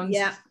background,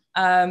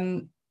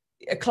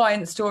 a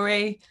client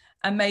story,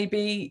 and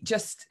maybe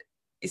just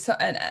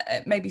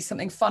maybe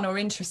something fun or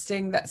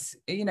interesting that's,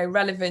 you know,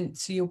 relevant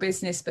to your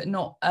business, but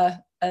not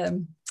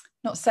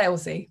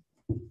salesy.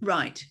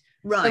 Right.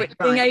 So it's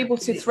being able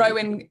to throw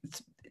in,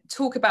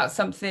 talk about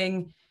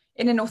something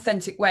in an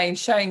authentic way and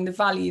showing the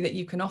value that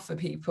you can offer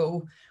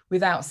people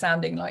without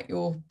sounding like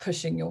you're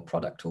pushing your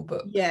product or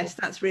book. Yes,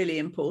 that's really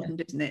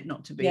important, isn't it?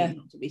 Not to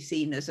be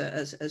seen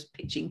as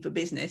pitching for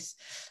business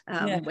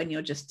when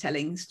you're just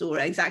telling the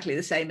story. Exactly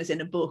the same as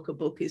in a book. A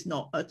book is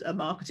not a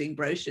marketing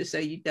brochure, so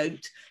you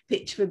don't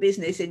pitch for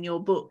business in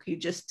your book. You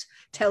just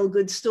tell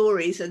good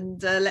stories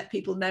and let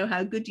people know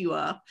how good you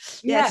are.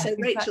 So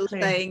Rachel's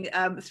saying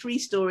 3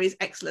 stories,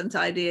 excellent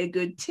idea,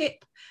 good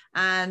tip.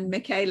 And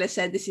Michaela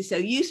said, this is so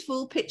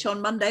useful, pitch on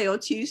Monday or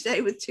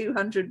Tuesday with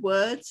 200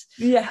 words.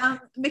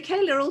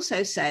 Michaela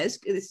also says,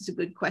 this is a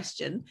good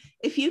question,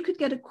 if you could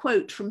get a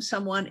quote from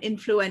someone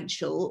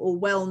influential or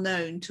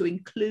well-known to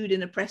include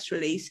in a press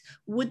release,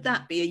 would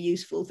that be a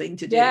useful thing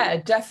to do? Yeah,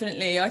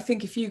 definitely. I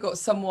think if you got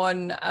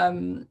someone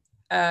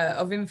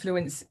of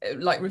influence,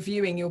 like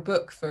reviewing your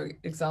book, for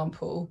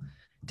example,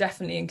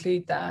 definitely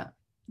include that.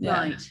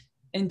 Right.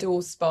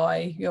 Endorsed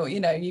by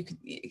you could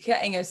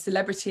getting a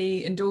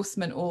celebrity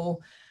endorsement, or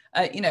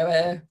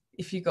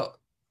if you got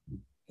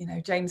you know,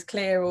 James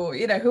Clear, or,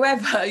 you know,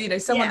 whoever, you know,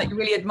 someone that you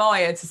really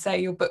admire, to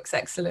say your book's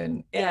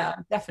excellent.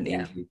 Definitely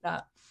include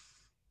that.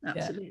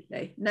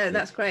 Absolutely. No,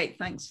 that's great.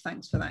 Thanks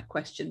for that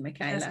question,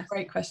 Michaela. That's a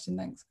great question.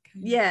 Thanks.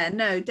 Yeah,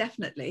 no,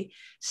 definitely.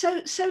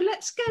 So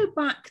let's go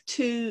back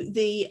to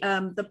the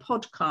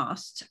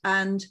podcast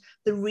and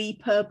the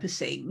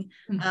repurposing,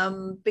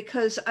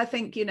 because I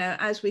think, you know,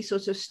 as we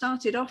sort of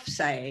started off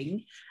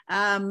saying,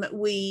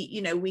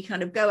 we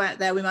kind of go out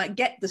there, we might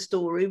get the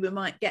story, we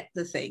might get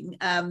the thing,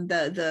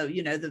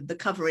 the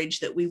coverage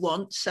that we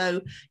want.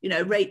 So, you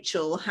know,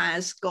 Rachel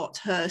has got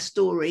her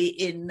story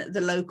in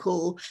the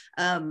local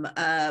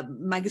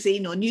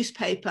magazine or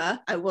newspaper.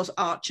 It was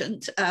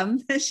Archant,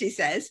 she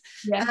says.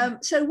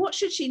 So what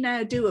should she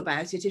now do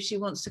about it if she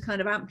wants to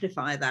kind of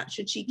amplify that?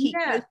 Should she keep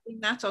posting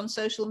that on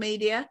social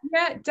media?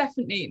 Yeah,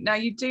 definitely. Now,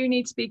 you do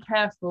need to be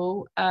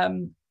careful.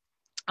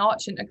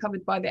 Archant are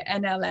covered by the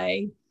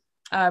NLA,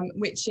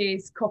 which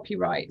is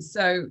copyright.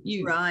 So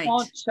you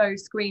can't show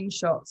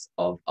screenshots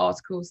of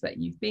articles that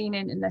you've been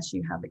in unless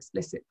you have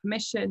explicit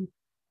permission.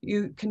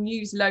 You can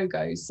use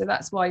logos. So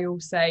that's why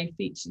you'll say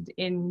featured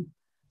in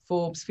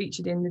Forbes,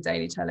 featured in the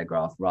Daily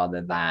Telegraph,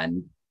 rather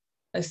than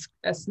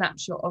a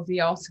snapshot of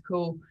the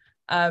article.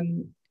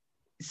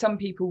 Some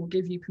people will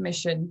give you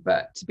permission,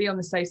 but to be on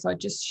the safe side,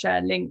 just share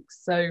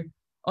links. So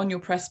on your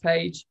press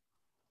page,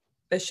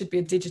 there should be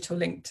a digital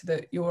link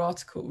to your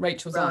article,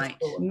 Rachel's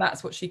article, and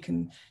that's what she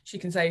can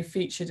say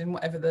featured in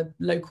whatever the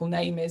local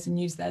name is, and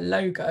use their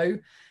logo,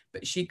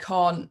 but she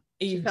can't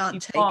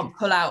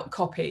pull out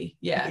copy.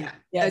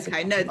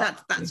 Okay, no,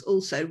 that's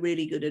also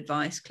really good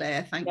advice,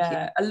 Claire. Thank you.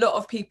 A lot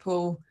of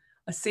people,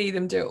 I see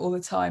them do it all the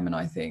time, and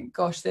I think,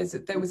 gosh,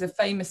 there was a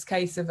famous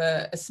case of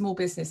a small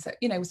business that,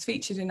 you know, was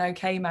featured in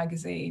OK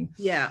magazine.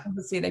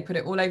 Obviously they put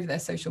it all over their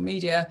social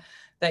media.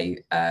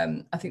 They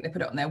I think they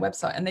put it on their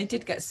website, and they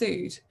did get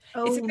sued.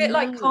 It's a bit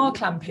like car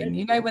clamping,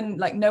 you know, when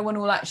like no one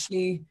will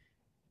actually,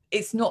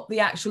 it's not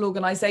the actual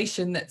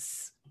organization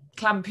that's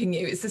clamping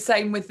you. It's the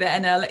same with the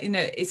NL, you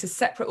know, it's a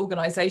separate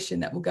organization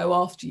that will go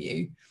after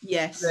you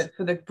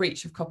for the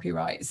breach of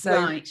copyright. So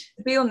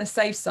to be on the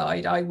safe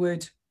side,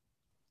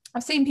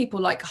 I've seen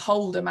people like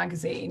hold a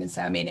magazine and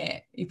say, I'm in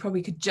it. You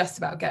probably could just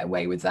about get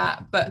away with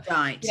that. But,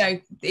 you know,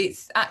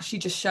 it's actually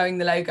just showing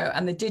the logo,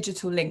 and the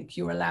digital link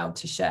you're allowed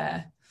to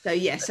share. So,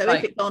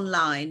 if it's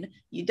online,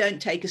 you don't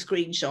take a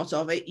screenshot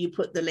of it, you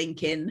put the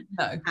link in.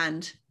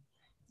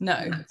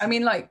 No, I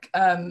mean, like,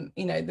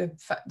 you know, the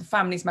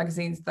Families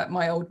magazines, that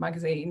my old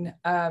magazine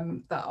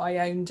that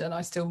I owned and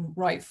I still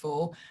write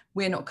for,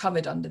 we're not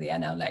covered under the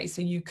NLA.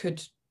 So you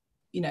could,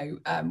 you know,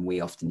 we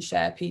often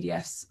share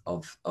PDFs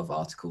of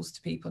articles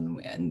to people,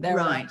 and they're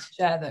allowed to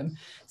share them.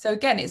 So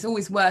again, it's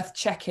always worth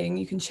checking.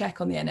 You can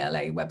check on the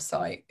NLA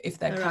website if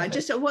they're covered.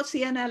 Just what's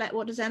the NLA?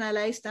 What does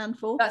NLA stand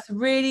for? That's a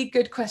really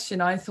good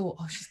question. I thought,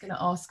 she's going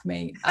to ask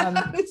me.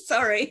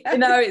 Sorry.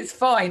 No, it's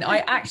fine.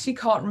 I actually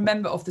can't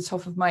remember off the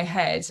top of my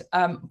head.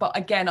 But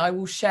again, I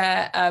will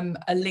share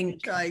a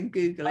link. Try and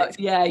Google it.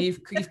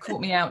 You've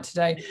caught me out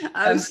today.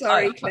 I'm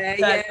sorry, Claire.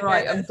 That's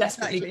right. I'm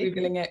desperately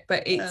Googling it,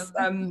 but it's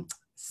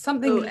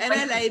something.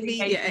 NLA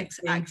Media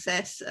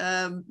Access.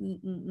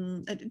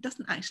 It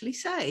doesn't actually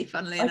say,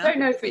 funnily enough. I don't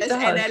know if it does.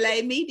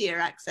 NLA Media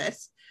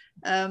Access.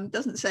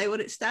 Doesn't say what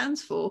it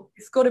stands for.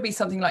 It's got to be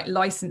something like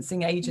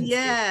licensing agency.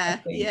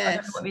 I don't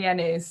know what the N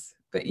is,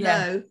 but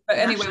no, but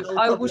anyway,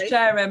 I will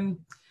share.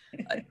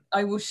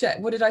 I will share.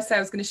 What did I say? I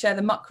was going to share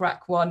the muck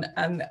rack one,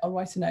 and I'll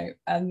write a note,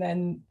 and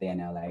then the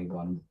NLA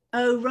one.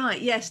 Oh right,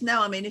 yes.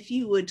 No, I mean, if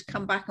you would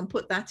come back and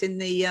put that in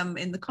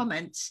the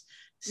comments.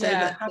 So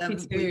happy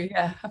to.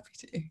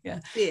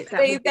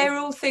 They're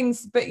all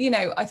things, but you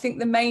know, I think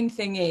the main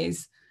thing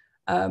is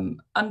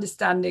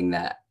understanding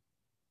that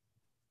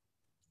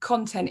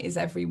content is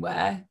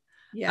everywhere.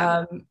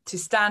 To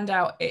stand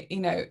out, you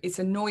know, it's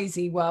a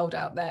noisy world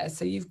out there,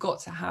 so you've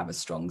got to have a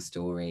strong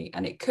story,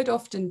 and it could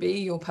often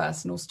be your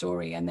personal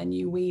story, and then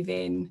you weave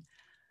in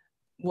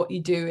what you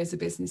do as a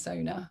business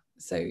owner.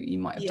 So you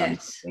might have done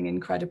something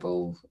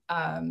incredible,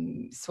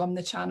 swum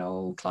the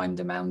channel, climbed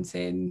a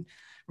mountain,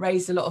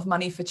 raised a lot of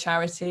money for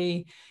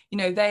charity. You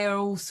know, they are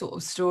all sort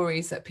of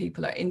stories that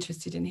people are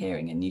interested in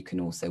hearing, and you can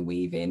also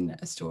weave in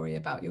a story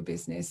about your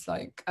business.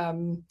 Like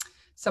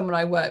someone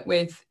I work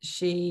with,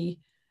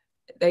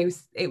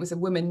 it was a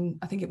woman,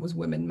 I think it was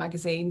Women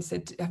magazine,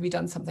 said, have you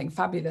done something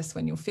fabulous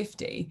when you're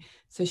 50?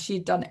 So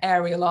she'd done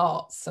aerial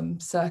arts, some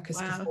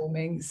circus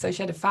performing. So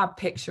she had a fab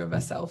picture of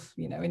herself,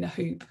 you know, in a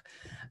hoop.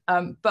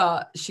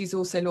 But she's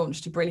also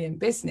launched a brilliant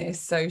business.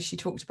 So she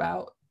talked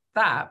about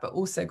that, but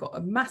also got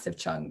a massive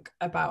chunk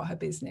about her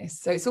business.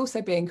 So it's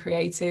also being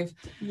creative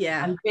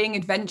and being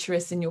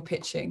adventurous in your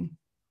pitching.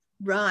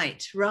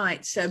 Right.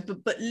 So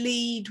but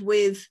lead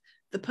with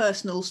the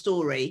personal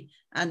story.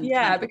 And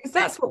because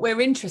that's what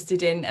we're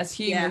interested in as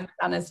humans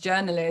and as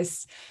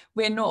journalists.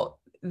 We're not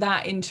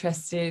that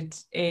interested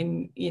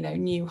in, you know,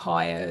 new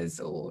hires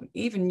or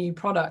even new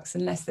products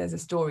unless there's a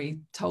story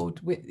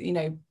told with, you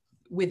know,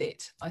 with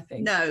it, I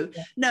think. No,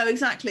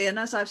 exactly. And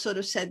as I've sort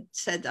of said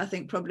I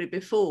think probably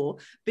before,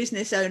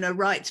 business owner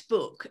writes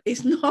book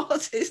is not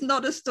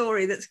a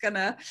story that's going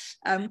to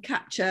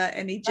capture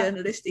any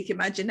journalistic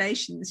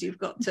imaginations. You've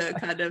got to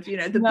kind of,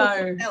 the book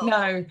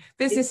itself,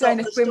 business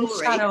owner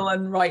swims channel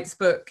and writes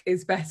book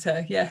is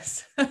better.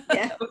 Yes.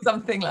 Yeah. Or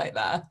something like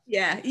that.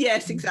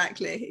 Yes,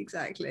 exactly.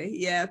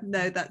 Yeah,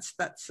 no, that's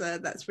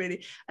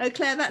really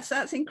Claire,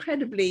 that's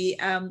incredibly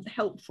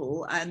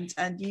helpful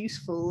and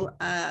useful.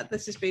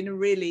 This has been a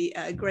really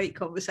great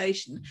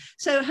conversation.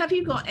 So have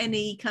you got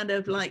any kind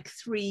of like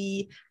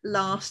 3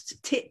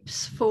 last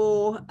tips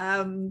for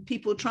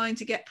people trying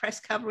to get press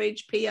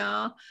coverage,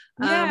 PR,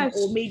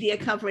 or media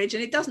coverage?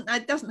 And it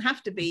doesn't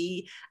have to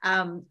be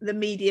the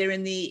media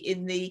in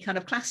the kind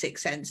of classic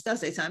sense,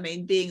 does it? I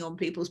mean, being on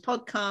people's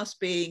podcasts,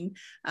 being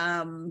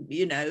talking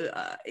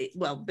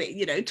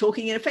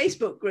in a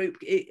Facebook group,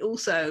 it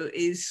also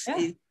is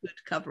good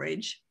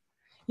coverage.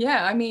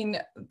 Yeah, I mean,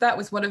 that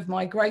was one of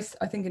my growth.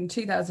 I think in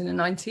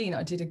 2019,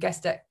 I did a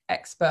guest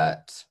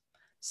expert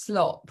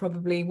slot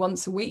probably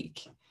once a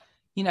week.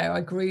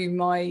 I grew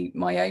my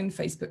own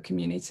Facebook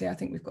community. I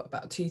think we've got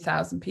about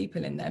 2,000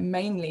 people in there,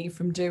 mainly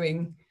from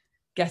doing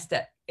guest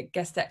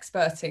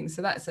experting.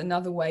 So that's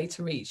another way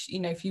to reach,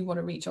 if you want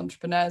to reach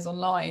entrepreneurs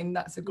online,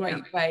 that's a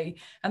great way.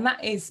 And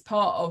that is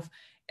part of,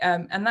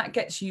 and that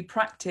gets you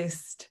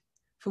practiced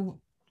for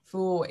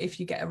if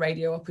you get a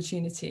radio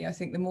opportunity. I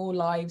think the more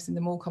lives and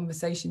the more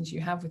conversations you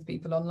have with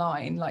people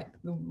online, like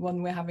the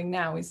one we're having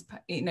now, is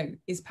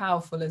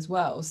powerful as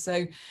well.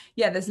 So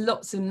yeah, there's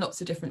lots and lots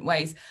of different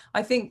ways,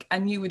 I think.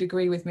 And you would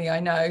agree with me,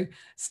 I know.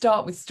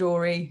 Start with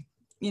story.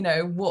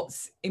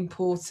 What's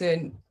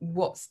important,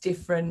 what's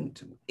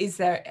different,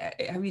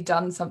 have you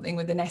done something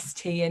with an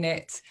ST in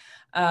it?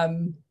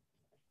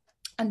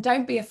 And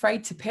don't be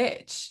afraid to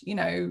pitch.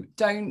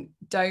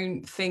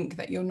 Don't think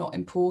that you're not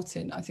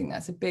important. I think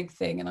that's a big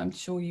thing, and I'm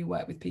sure you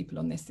work with people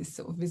on this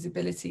sort of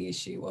visibility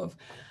issue of,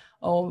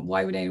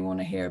 why would anyone want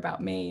to hear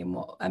about me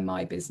and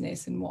my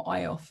business and what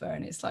I offer?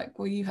 And it's like,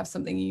 well, you have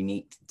something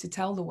unique to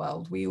tell the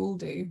world. We all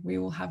do. We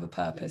all have a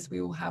purpose.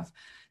 We all have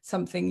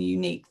something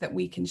unique that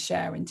we can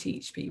share and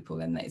teach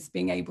people, and it's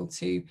being able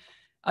to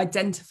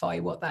identify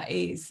what that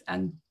is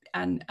and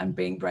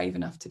being brave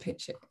enough to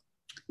pitch it.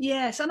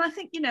 Yes, and I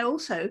think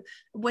also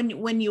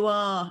when you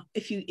are,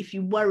 if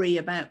you worry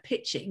about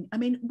pitching, I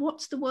mean,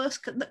 what's the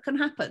worst that can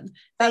happen?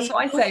 That's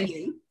what I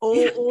say.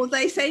 Or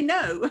they say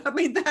no. I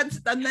mean, that's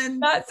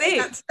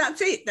it.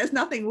 That's it. There's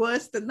nothing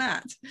worse than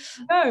that.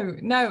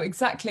 No,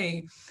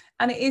 exactly.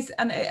 And it is,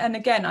 and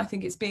again, I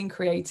think it's being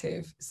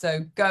creative.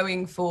 So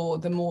going for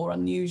the more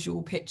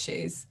unusual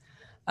pitches,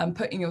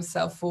 putting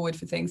yourself forward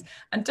for things.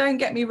 And don't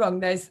get me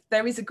wrong,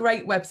 there is a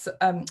great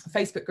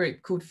Facebook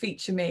group called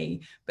Feature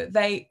Me, but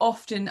they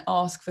often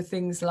ask for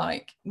things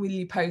like, will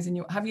you pose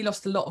have you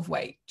lost a lot of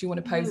weight? Do you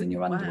want to pose in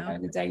your underwear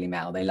in the Daily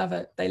Mail? They love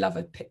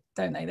a pic,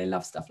 don't they? They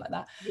love stuff like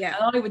that. Yeah.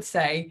 And I would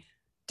say,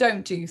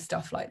 don't do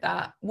stuff like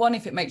that. 1,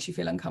 if it makes you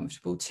feel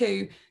uncomfortable.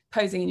 2,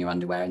 posing in your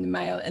underwear in the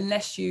Mail,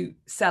 unless you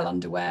sell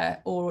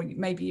underwear or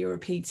maybe you're a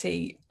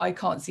PT, I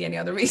can't see any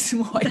other reason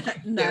why you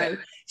do it.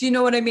 Do you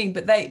know what I mean?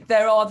 But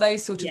there are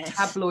those sort of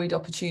tabloid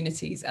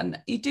opportunities, and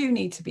you do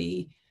need to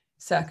be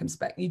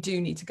circumspect. You do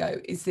need to go,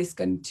 is this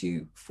going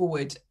to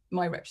forward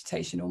my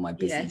reputation or my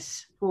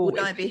business? Would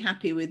I be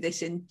happy with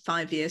this in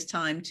 5 years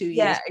time, 2 years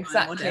yeah time,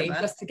 exactly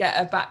whatever? Just to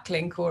get a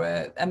backlink or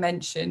a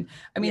mention.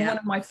 I mean, one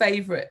of my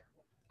favorite,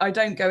 I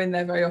don't go in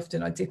there very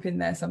often, I dip in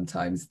there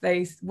sometimes.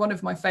 One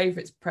of my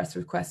favorite press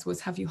requests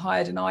was, have you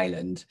hired an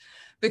island?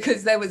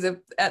 Because there was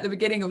at the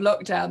beginning of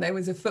lockdown, there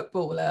was a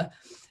footballer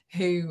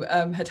who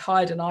had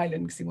hired an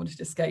island because he wanted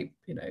to escape,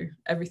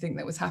 everything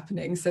that was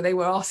happening. So they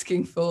were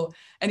asking for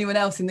anyone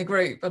else in the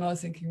group, and I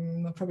was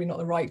thinking, probably not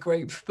the right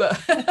group, but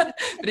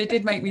but it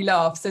did make me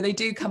laugh. So they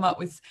do come up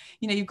with,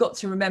 you've got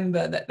to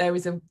remember that there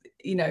is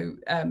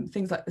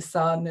things like the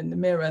Sun and the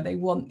Mirror, they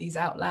want these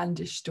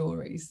outlandish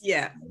stories.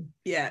 Yeah.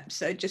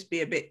 So just be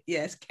a bit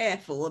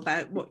careful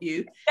about what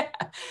you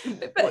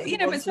but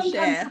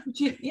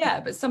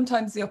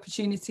sometimes the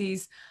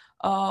opportunities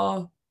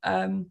are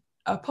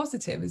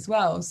positive as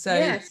well. So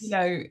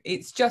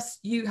it's just,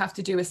 you have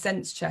to do a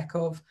sense check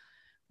of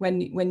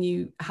when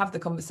you have the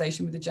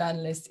conversation with the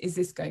journalist, is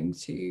this going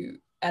to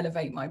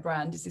elevate my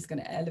brand? Is this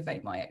going to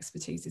elevate my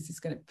expertise? Is this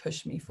going to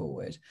push me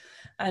forward?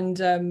 And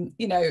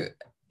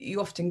you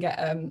often get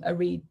a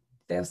read,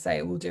 they'll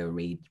say, we'll do a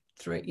read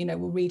through, we'll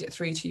read it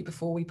through to you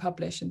before we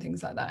publish and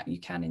things like that. You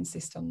can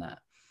insist on that,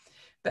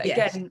 but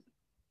again,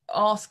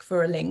 ask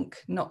for a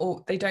link.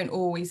 They don't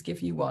always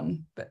give you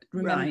one, but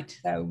remember,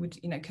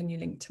 can you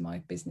link to my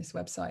business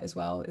website as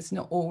well? It's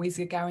not always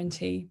a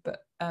guarantee, but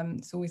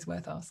it's always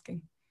worth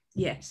asking.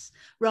 Yes,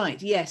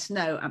 right. Yes,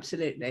 no,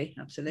 absolutely.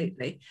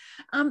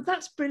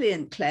 That's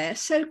brilliant, Claire.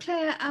 So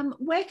Claire,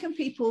 where can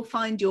people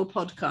find your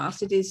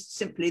podcast? It is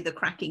simply the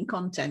Cracking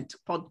Content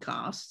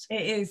Podcast.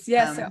 It is,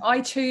 yes. So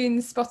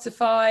iTunes,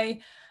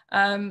 Spotify,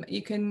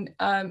 you can,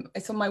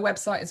 it's on my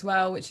website as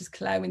well, which is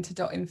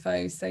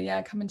clairewinter.info. So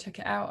yeah, come and check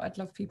it out. I'd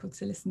love people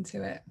to listen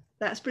to it.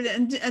 That's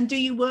brilliant. And do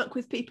you work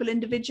with people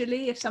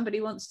individually if somebody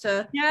wants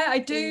to? Yeah, I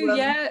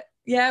do.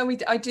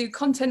 I do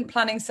content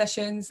planning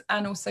sessions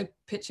and also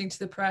pitching to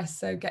the press.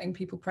 So getting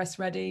people press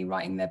ready,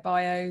 writing their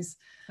bios,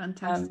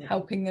 fantastic,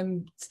 helping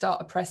them start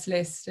a press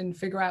list and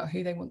figure out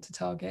who they want to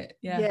target.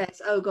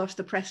 Yes. Oh gosh,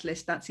 the press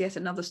list, that's yet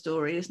another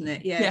story, isn't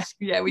it? Yes.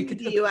 We who could.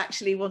 Do you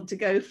actually want to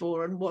go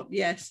for, and what?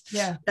 Yes.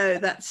 Yeah. No,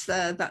 that's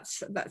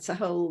a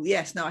whole.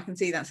 Yes. No, I can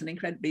see that's an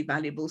incredibly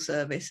valuable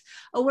service.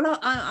 Oh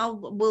well,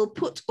 we'll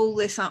put all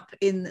this up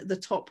in the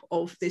top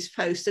of this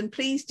post, and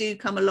please do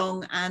come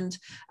along and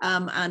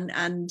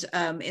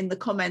in the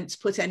comments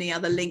put any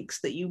other links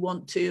that you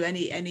want to,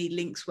 any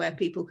links where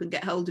people can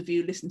get hold of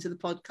you, listen to the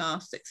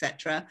podcast,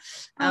 etc.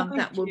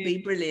 That would be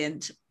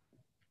brilliant.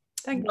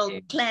 Thank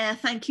you. Claire,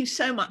 thank you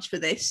so much for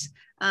this.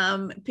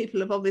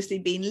 People have obviously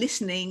been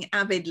listening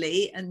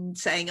avidly and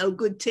saying, oh,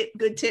 good tip,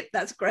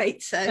 that's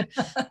great. So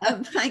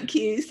thank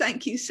you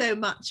so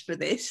much for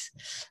this.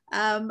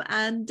 We'll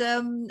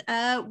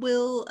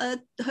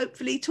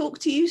hopefully talk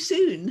to you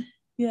soon.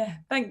 Yeah,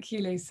 thank you,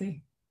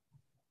 Lucy.